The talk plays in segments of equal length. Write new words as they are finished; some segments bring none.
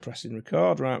Pressing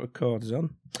record. Right, record is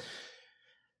on.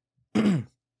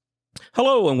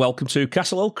 Hello and welcome to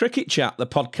Castle Hill Cricket Chat, the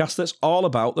podcast that's all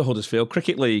about the Huddersfield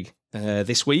Cricket League.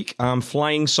 This week, I'm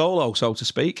flying solo, so to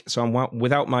speak. So I'm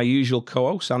without my usual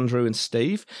co-hosts, Andrew and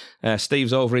Steve.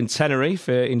 Steve's over in Tenerife,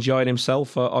 enjoying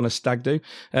himself on a stag do.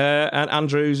 And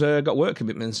Andrew's got work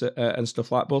commitments and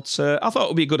stuff like that. But I thought it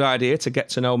would be a good idea to get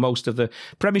to know most of the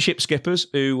Premiership skippers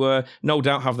who no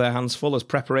doubt have their hands full as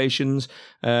preparations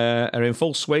are in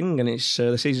full swing. And it's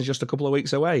the season's just a couple of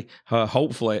weeks away,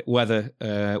 hopefully,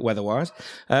 weather-wise.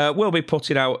 We'll be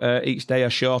putting out each day a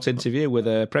short interview with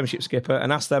a Premiership skipper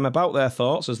and ask them about their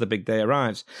thoughts as the big day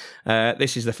arrives.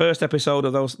 This is the first episode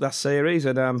of that series,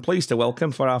 and I'm pleased to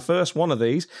welcome for our first one of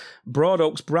these Broad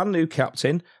Oak's brand new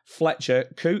captain,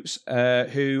 Fletcher Coutts,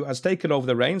 who has taken over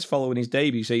the reins following his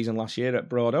debut season last year at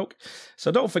Broad Oak. So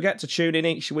don't forget to tune in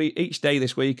each day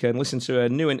this week and listen to a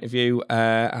new interview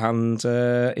and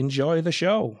enjoy the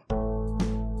show.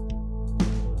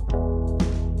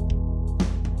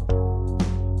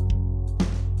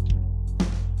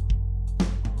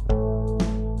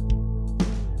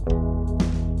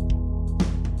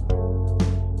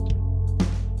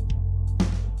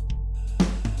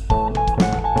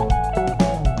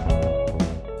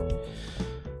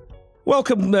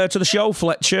 Welcome to the show,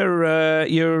 Fletcher.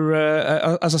 You're,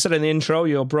 as I said in the intro,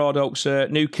 you're Broad Oak's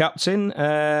new captain.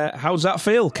 How's that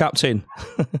feel, captain?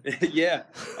 Yeah,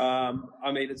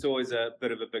 I mean, it's always a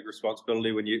bit of a big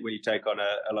responsibility when you take on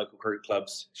a local cricket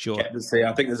club's captaincy.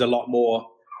 I think there's a lot more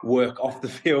work off the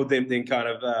field than kind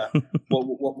of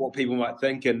what people might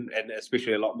think, and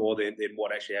especially a lot more than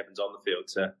what actually happens on the field.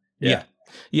 So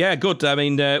yeah, good. I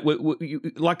mean,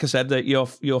 like I said, that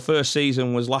your first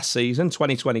season was last season,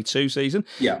 2022 season.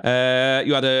 Yeah.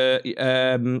 You had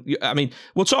I mean,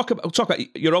 we'll talk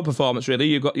about your own performance. Really,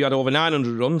 you had over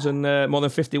 900 runs and more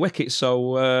than 50 wickets.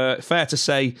 So fair to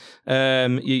say,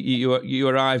 you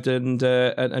arrived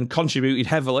and contributed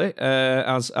heavily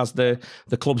as the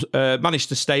clubs managed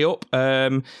to stay up,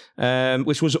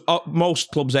 which was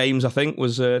most clubs' aims, I think,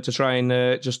 was to try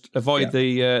and just avoid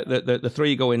the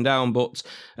three going down. But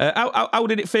how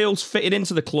did it feel fitting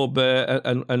into the club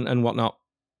and whatnot?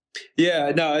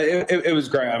 Yeah, no, it was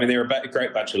great. I mean, they're a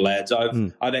great bunch of lads.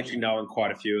 I've actually known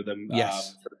quite a few of them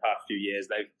for the past few years.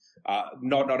 They've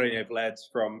not only have lads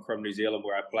from New Zealand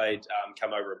where I played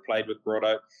come over and played with Broad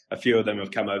Oak. A few of them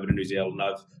have come over to New Zealand.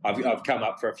 I've come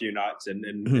up for a few nights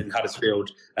in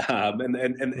Huddersfield in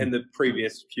the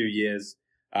previous few years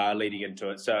leading into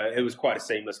it. So it was quite a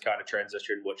seamless kind of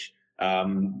transition, which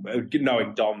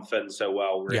knowing Dom Finn so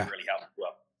well really helped as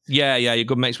well. Yeah, you're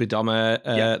good mates with Dom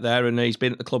there, and he's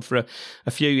been at the club for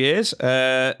a few years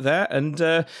there.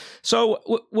 And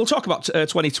so we'll talk about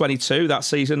 2022, that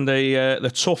season,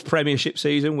 the tough Premiership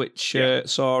season, which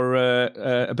saw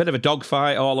a bit of a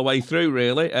dogfight all the way through,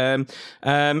 really.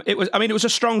 It was a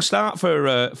strong start for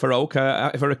Oak.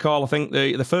 If I recall, I think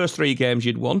the first three games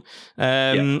you'd won,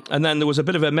 and then there was a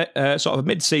bit of a sort of a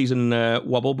mid-season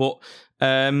wobble, but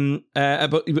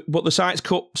the Sites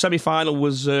Cup semi-final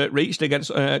was reached against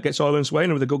Oil and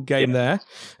Swain with a good game there,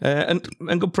 and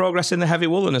good progress in the heavy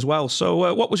woolen as well.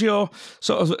 So, what was your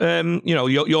sort of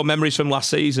your memories from last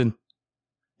season?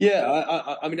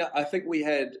 Yeah, I mean, I think we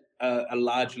had a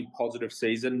largely positive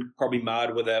season, probably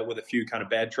marred with a few kind of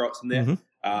bad trots in there.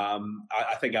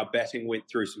 I think our batting went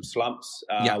through some slumps,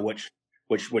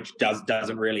 which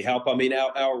doesn't really help. I mean,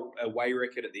 our away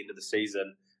record at the end of the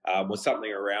season was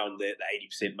something around the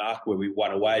 80% mark where we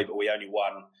won away, but we only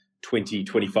won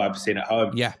 20-25% at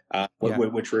home.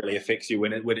 Which really affects you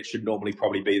when it should normally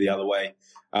probably be the other way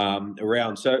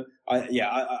around. So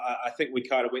I think we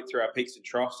kind of went through our peaks and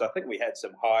troughs. I think we had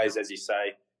some highs, as you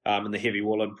say, in the heavy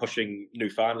woolen, pushing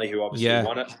Newfoundland, who obviously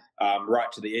won it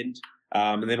right to the end.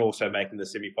 And then also making the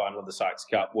semi-final of the Sykes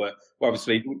Cup were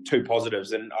obviously two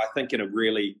positives. And I think in a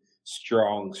really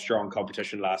strong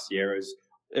competition last year,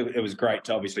 it was great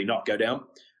to obviously not go down,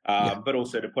 but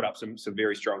also to put up some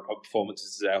very strong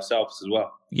performances ourselves as well.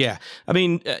 Yeah, I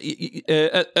mean, at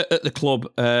the club,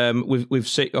 we've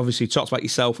obviously talked about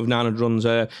yourself with 900 runs.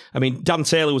 I mean, Dan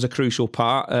Taylor was a crucial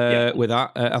part with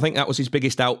that. I think that was his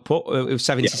biggest output with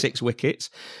 76 wickets.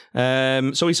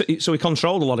 So he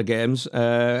controlled a lot of games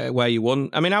where you won.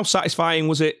 I mean, how satisfying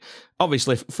was it?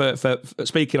 Obviously, for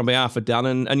speaking on behalf of Dan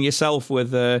and yourself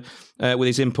with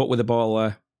his input with the ball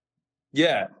there.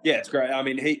 Yeah, it's great. I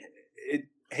mean,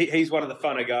 he's one of the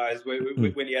funner guys.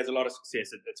 When he has a lot of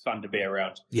success, it's fun to be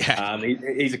around. Yeah,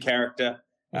 he's a character.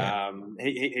 Yeah.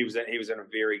 He was in a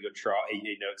very good trot. He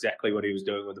knew exactly what he was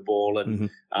doing with the ball, and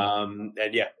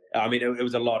yeah, I mean, it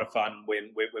was a lot of fun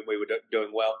when we were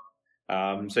doing well.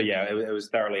 So yeah, it was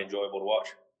thoroughly enjoyable to watch.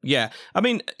 Yeah, I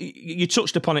mean, you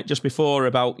touched upon it just before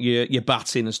about your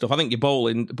batting and stuff. I think your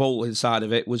bowling side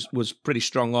of it was pretty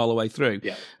strong all the way through.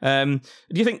 Yeah. Do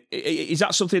you think, is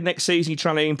that something next season you're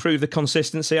trying to improve the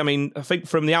consistency? I mean, I think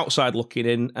from the outside looking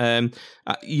in,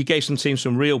 you gave some teams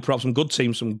some real problems, some good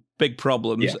teams some big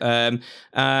problems.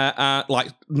 Yeah. Like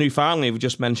Newfoundland, we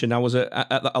just mentioned, I was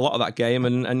at a lot of that game,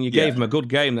 and you gave them a good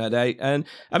game that day. And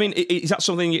I mean, is that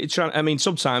something you're trying? I mean,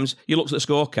 sometimes you looked at the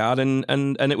scorecard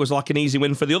and it was like an easy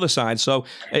win for the other side. So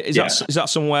is that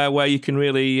somewhere where you can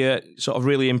really sort of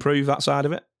really improve that side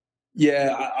of it?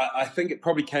 Yeah, I think it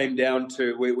probably came down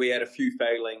to we had a few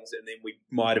failings, and then we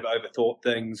might have overthought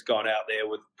things, gone out there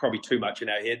with probably too much in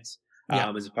our heads,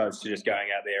 as opposed to just going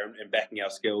out there and backing our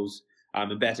skills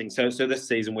and batting. So this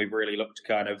season we've really looked to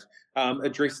kind of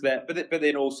address that, but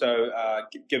then also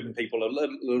giving people a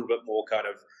little bit more kind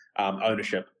of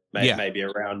ownership, maybe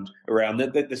around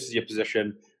that. This is your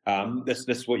position. This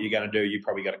is what you're going to do. You've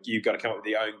got to come up with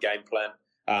your own game plan.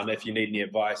 If you need any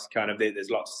advice, kind of there's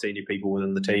lots of senior people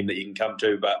within the team that you can come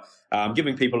to, but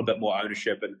giving people a bit more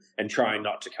ownership and trying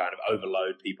not to kind of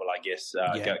overload people, I guess,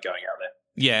 going out there.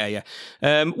 Yeah.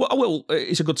 Well,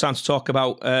 it's a good time to talk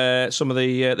about some of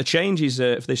the changes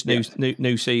for this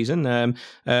new season.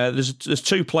 There's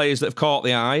two players that have caught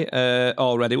the eye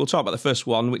already. We'll talk about the first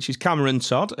one, which is Cameron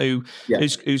Todd,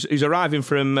 who's arriving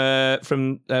from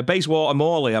Bayswater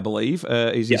Morley, I believe,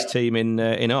 is his team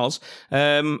in Oz.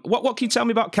 What can you tell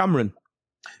me about Cameron?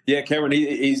 Yeah, Cameron,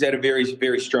 he's had a very,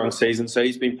 very strong season. So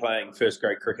he's been playing first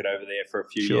grade cricket over there for a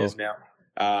few years now.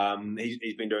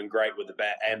 He's been doing great with the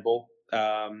bat and ball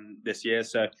this year.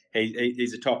 So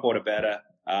he's a top order batter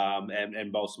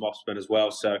and bowls some off spin as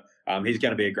well. So he's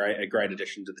going to be a great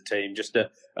addition to the team. Just a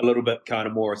little bit kind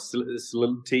of more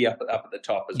solidity up at the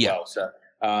top as well. So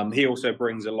he also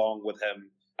brings along with him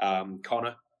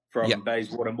Connor from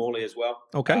Bayswater Morley as well.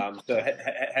 Okay. So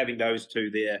having those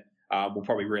two there will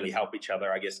probably really help each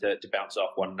other, I guess, to bounce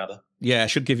off one another. Yeah,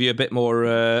 should give you a bit more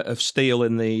of steel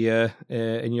in the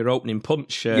in your opening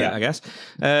punch, I guess.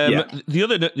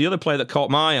 The other player that caught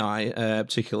my eye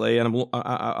particularly, and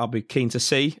I'll be keen to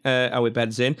see how he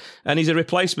beds in, and he's a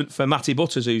replacement for Matty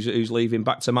Butters, who's leaving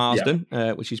back to Marsden,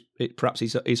 which is perhaps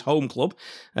his home club,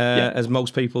 as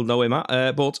most people know him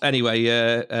at. But anyway,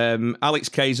 Alex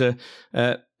Kaiser.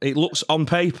 It looks on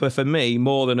paper for me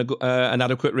more than an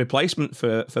adequate replacement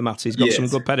for Matt. He's got some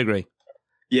good pedigree.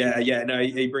 Yeah. No,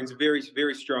 he brings a very,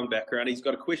 very strong background. He's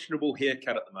got a questionable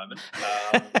haircut at the moment.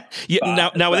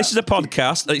 Now, this is a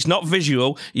podcast. It's not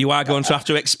visual. You are going to have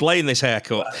to explain this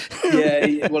haircut.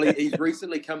 He's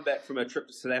recently come back from a trip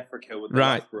to South Africa with the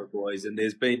Loughborough boys, and I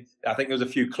think there was a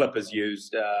few clippers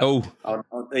used. There's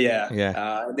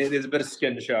a bit of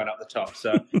skin showing up the top.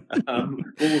 So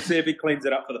we'll see if he cleans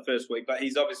it up for the first week. But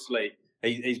he's obviously...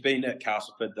 He's been at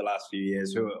Castleford the last few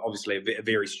years, who are obviously a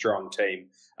very strong team.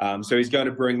 So he's going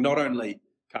to bring not only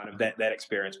kind of that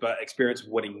experience, but experience of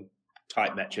winning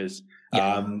tight matches,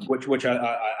 which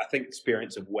I think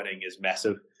experience of winning is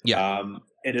massive.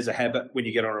 It is a habit. When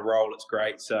you get on a roll, it's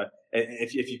great. So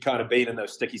if you've kind of been in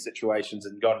those sticky situations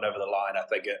and gotten over the line, I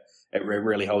think it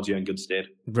really holds you in good stead.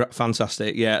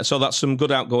 Fantastic, yeah. So that's some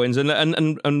good outgoings, and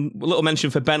a little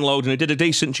mention for Ben Loden, who did a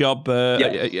decent job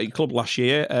at your club last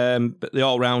year, but the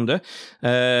all rounder.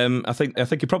 I think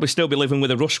he'd probably still be living with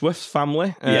a Rushworth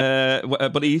family,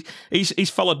 but he's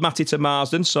followed Matty to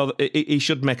Marsden, so he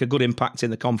should make a good impact in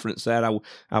the conference there.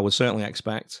 I would certainly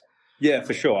expect. Yeah,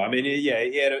 for sure. I mean, he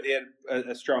had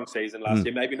a strong season last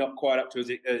year. Maybe not quite up to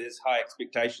his high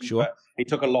expectations, but he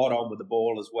took a lot on with the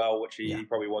ball as well, which he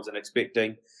probably wasn't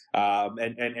expecting.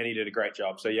 And he did a great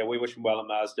job. So, we wish him well at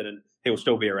Marsden, and he'll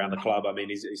still be around the club. I mean,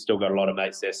 he's still got a lot of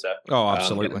mates there. So,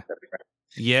 absolutely.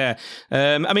 Yeah,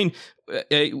 I mean,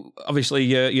 obviously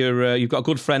you've got a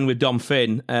good friend with Dom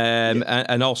Finn,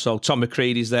 and also Tom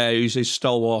McCready is there, who's his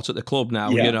stalwart at the club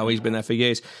now. He's been there for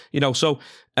years. So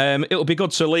it'll be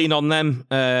good to lean on them,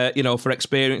 for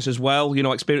experience as well.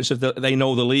 Experience of they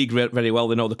know the league very well.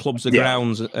 They know the clubs, the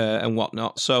grounds, and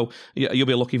whatnot. So you'll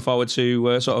be looking forward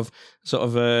to sort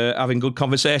of having good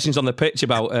conversations on the pitch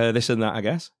about this and that, I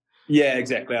guess. Yeah,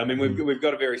 exactly. I mean, we've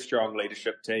got a very strong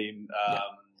leadership team.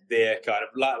 There, kind of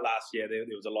last year, there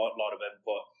was a lot of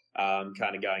input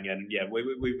kind of going in.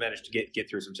 We've managed to get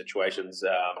through some situations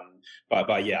by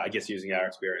I guess using our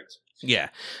experience. Yeah,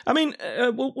 I mean,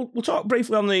 we'll talk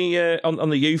briefly on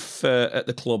the youth at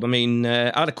the club. I mean,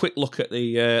 I had a quick look at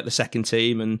the second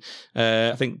team, and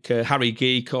I think Harry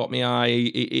Gee caught my eye.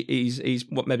 He's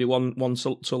maybe one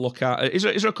to look at. Is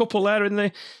there a couple there in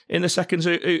the seconds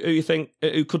who you think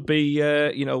who could be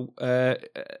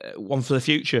one for the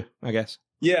future, I guess?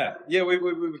 Yeah,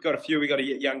 we've got a few. We got a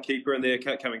young keeper in there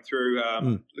coming through.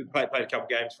 Played a couple of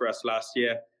games for us last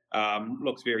year.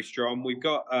 Looks very strong. We've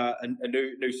got a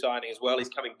new signing as well. He's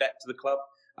coming back to the club.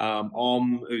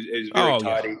 Who's very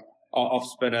tidy. Yeah. Off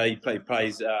spinner. He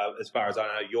plays as far as I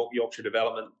know Yorkshire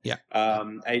development.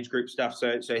 Age group stuff.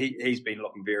 So he's been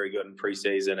looking very good in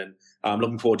pre-season, and I'm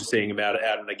looking forward to seeing him out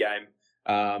in the game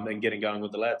and getting going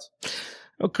with the lads.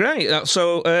 Oh, great.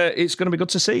 So it's going to be good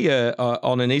to see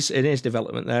on in his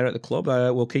development there at the club.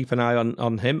 We'll keep an eye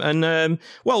on him. And,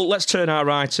 let's turn our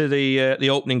eye to the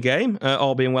opening game,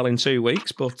 all being well in 2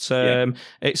 weeks. But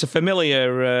it's a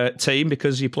familiar team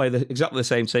because you play exactly the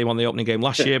same team on the opening game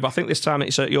last year. But I think this time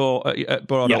it's at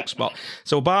Broad Oak spot.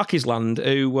 So Barkisland,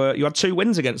 who you had 2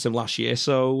 wins against them last year.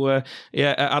 So,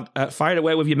 fire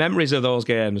away with your memories of those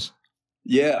games.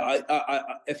 Yeah,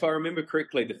 if I remember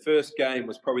correctly, the first game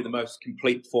was probably the most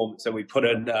complete performance that we put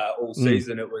in all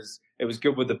season. It was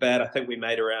good with the bat. I think we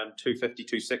made around 250,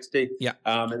 260. Yeah.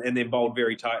 And then bowled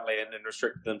very tightly and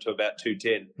restricted them to about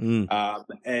 210.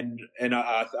 And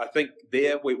I think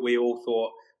there we all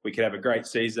thought we could have a great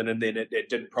season, and then it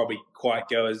didn't probably quite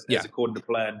go as according to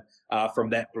plan from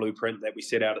that blueprint that we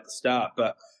set out at the start.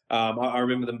 But I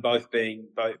remember them both being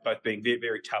very,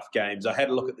 very tough games. I had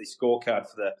a look at the scorecard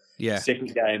for the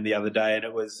second game the other day, and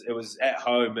it was at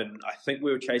home, and I think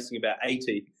we were chasing about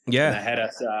 80. Yeah, and they had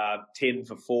us 10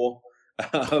 for 4.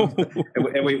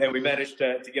 and we managed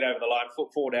to get over the line,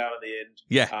 4 down at the end,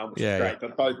 which was great.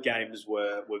 But both games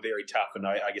were very tough, and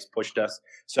I guess pushed us.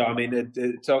 So I mean,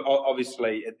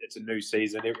 obviously it's a new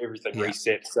season, everything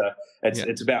resets. So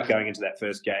it's about going into that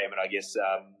first game, and I guess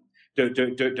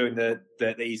doing the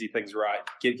easy things right,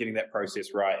 getting that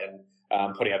process right,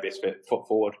 and putting our best foot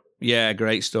forward. Yeah,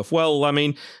 great stuff. Well, I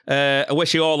mean, I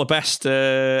wish you all the best.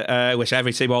 I wish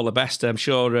every team all the best. I'm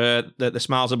sure that the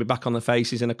smiles will be back on their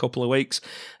faces in a couple of weeks.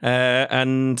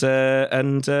 And best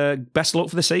of luck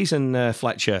for the season,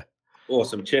 Fletcher.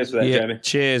 Awesome. Cheers for that, Jamie.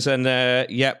 Cheers. And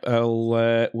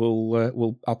I'll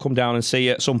come down and see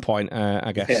you at some point,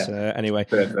 I guess. Anyway.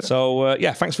 Perfect. So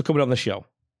thanks for coming on the show.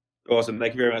 Awesome.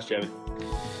 Thank you very much, Jamie.